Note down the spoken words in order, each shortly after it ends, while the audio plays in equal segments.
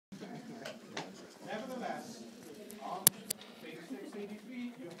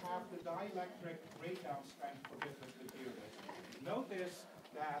have the dielectric breakdown strength for different materials. Notice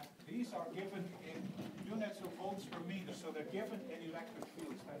that these are given in units of volts per meter, so they're given in electric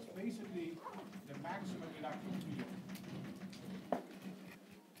fields. That's basically the maximum electric field.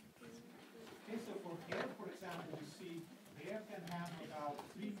 Okay, so for air, for example, you see air can have about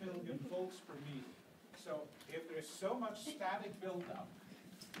 3 million volts per meter. So if there is so much static buildup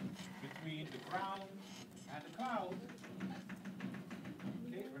between the ground and the cloud,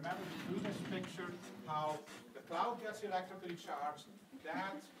 okay, remember we drew this picture how the cloud gets electrically charged.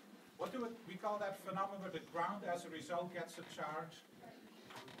 That, what do we call that phenomenon? The ground as a result gets a charge.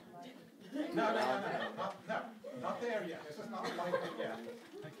 No, not there yet. This is not lightning yet.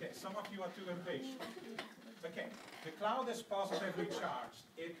 Okay, some of you are too impatient. Okay, the cloud is positively charged.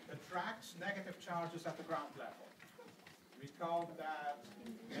 It attracts negative charges at the ground level. We call that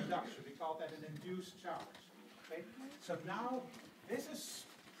induction. We call that an induced charge. Okay, so now this is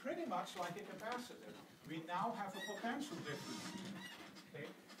pretty much like a capacitor. We now have a potential difference. Okay,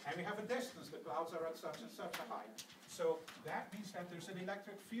 and we have a distance. The clouds are at such and such a height. So that means that there's an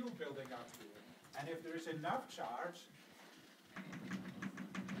electric field building up here. And if there is enough charge,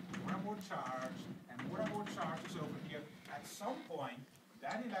 more and more charge, and more charges over here, at some point,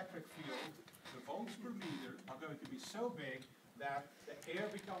 that electric field, the volts per meter, are going to be so big that the air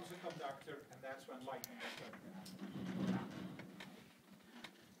becomes a conductor, and that's when lightning is going to happen.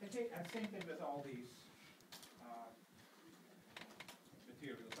 Okay, and same thing with all these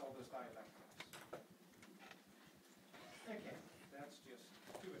materials, all those dielectrics. Okay, that's just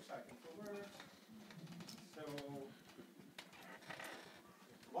too exciting for words. So,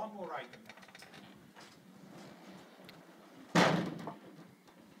 one more item now.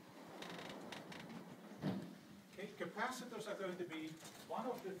 Okay, capacitors are going to be one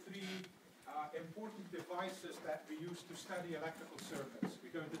of the three important devices that we use to study electrical circuits.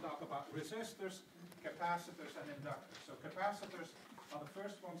 We're going to talk about resistors, capacitors, and inductors. So capacitors are the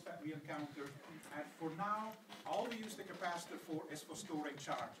first ones that we encounter, and for now, all we use the capacitor for is for storing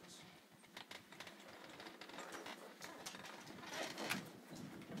charges.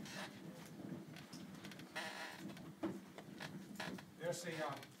 There's a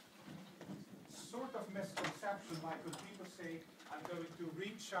sort of misconception, like when people say, I'm going to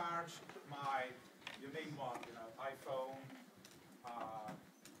recharge my, you name one, iPhone,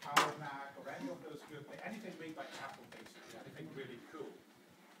 Power Mac, or any of those good things, anything made by Apple, basically, anything really cool.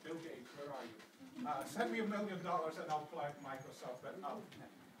 Bill Gates, where are you? Send me $1 million and I'll apply to Microsoft, but no,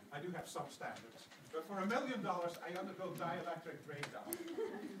 I do have some standards. But for $1 million, I undergo dielectric breakdown.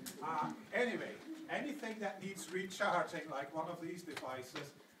 Anyway, anything that needs recharging, like one of these devices,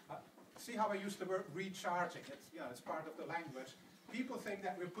 see how I use the word recharging? It's part of the language. People think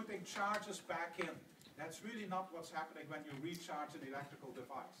that we're putting charges back in. That's really not what's happening when you recharge an electrical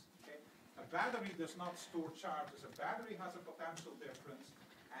device. Okay? A battery does not store charges. A battery has a potential difference,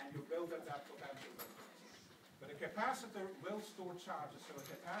 and you build up that potential difference. But a capacitor will store charges. So a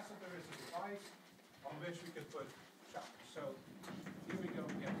capacitor is a device on which we can put charge. So here we go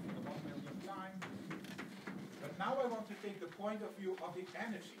again for the 1 millionth time. But now I want to take the point of view of the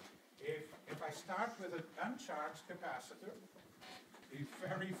energy. If I start with an uncharged capacitor, a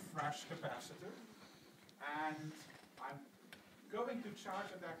very fresh capacitor, and I'm going to charge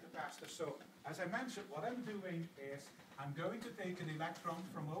at that capacitor. So as I mentioned, what I'm doing is I'm going to take an electron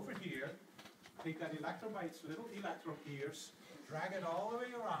from over here, take that electron by its little electron ears, drag it all the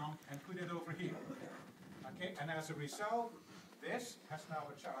way around, and put it over here. Okay, and as a result, this has now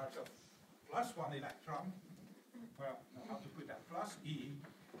a charge of +1 electron. Well, how to put that? Plus E,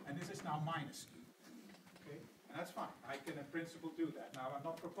 and this is now minus E. Okay, and that's fine. I can in principle do that. Now, I'm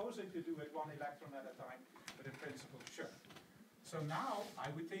not proposing to do it 1 electron at a time, but in principle, sure. So now, I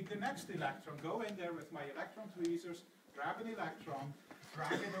would take the next electron, go in there with my electron tweezers, grab an electron,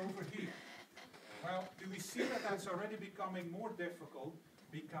 drag it over here. Well, do we see that that's already becoming more difficult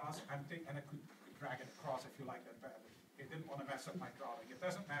because I'm thinking, and I could drag it across if you like that better. I didn't want to mess up my drawing. It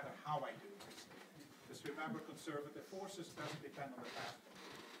doesn't matter how I do this. Just remember, conservative forces doesn't depend on the path.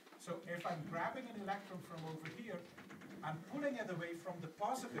 So if I'm grabbing an electron from over here, I'm pulling it away from the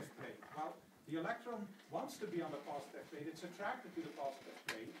positive plate. Well, the electron wants to be on the positive plate. It's attracted to the positive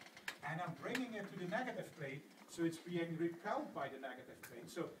plate. And I'm bringing it to the negative plate, so it's being repelled by the negative plate.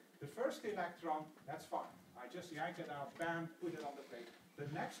 So the first electron, that's fine. I just yank it out, bam, put it on the plate. The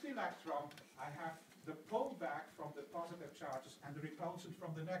next electron, I have the pull back from the positive charges and the repulsion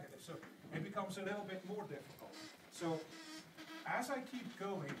from the negative. So it becomes a little bit more difficult. So as I keep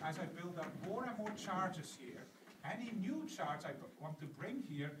going, as I build up more and more charges here, any new charge I want to bring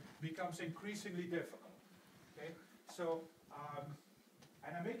here becomes increasingly difficult. Okay? So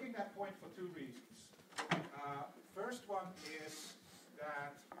And I'm making that point for two reasons. First one is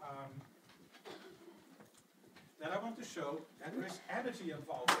that I want to show that there is energy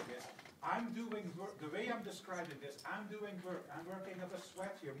involved in this. I'm doing work, the way I'm describing this, I'm doing work. I'm working at a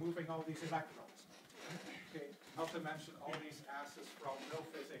sweat here, moving all these electrons. Okay, not to mention all these asses from no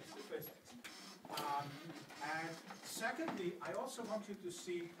physics to physics. And secondly, I also want you to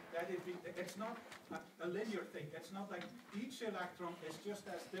see that it's not a linear thing. It's not like each electron is just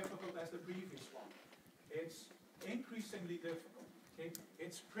as difficult as the previous one. It's increasingly difficult. Okay?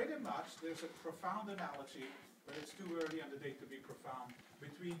 It's pretty much, there's a profound analogy, but it's too early in the day to be profound,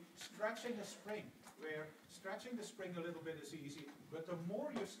 between stretching a spring, where stretching the spring a little bit is easy, but the more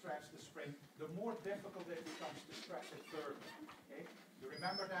you stretch the spring, the more difficult it becomes to stretch it further. Okay? You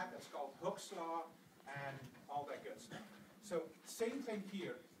remember that? That's called Hooke's law and all that good stuff. So same thing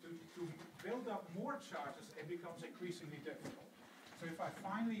here. To build up more charges, it becomes increasingly difficult. So if I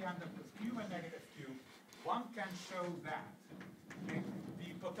finally end up with Q and negative Q, one can show that okay,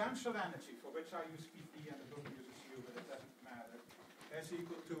 the potential energy, for which I use PP and the book uses U, but it doesn't matter, is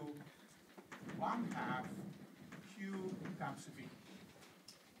equal to 1/2 Q times V.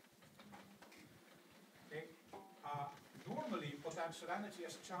 Okay. Normally, potential energy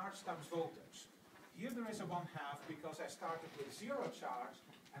is charge times voltage. Here there is a 1/2 because I started with 0 charge,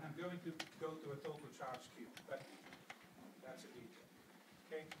 and I'm going to go to a total charge Q. But that's a detail.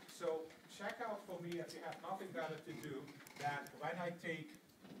 Okay, so check out for me, if you have nothing better to do, that when I take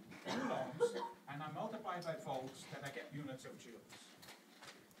coulombs and I multiply by volts, then I get units of joules.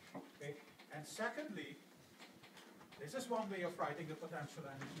 Okay, and secondly, this is one way of writing the potential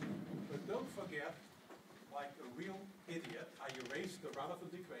energy, but don't forget, like a real idiot, I erased the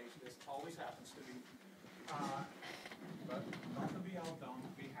relevant equation. This always happens to me. But not to be outdone,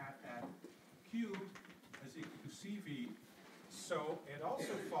 we had that Q is equal to CV. So it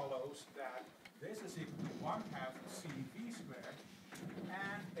also follows that this is equal to 1/2 CV squared.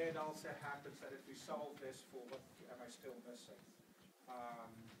 And it also happens that if we solve this for, what am I still missing?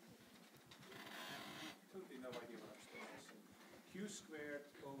 Totally no idea what I'm still missing. Q squared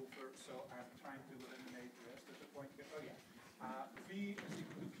over, so I'm trying to eliminate this. There's a point here. Oh yeah. V is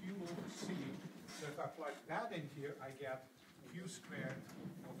equal to Q over C. So if I plug that in here, I get Q squared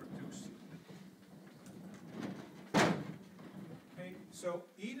over 2C. Okay, so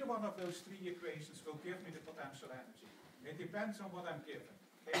either one of those three equations will give me the potential energy. It depends on what I'm given.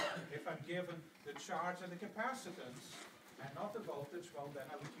 Okay? If I'm given the charge and the capacitance, and not the voltage, well then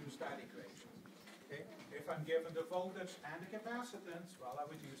I would use that equation. Okay? If I'm given the voltage and the capacitance, well I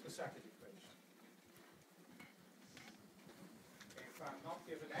would use the second equation. If I'm not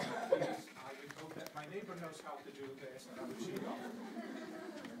given any of these, I would hope that my neighbor knows how to do this, and I would cheat on.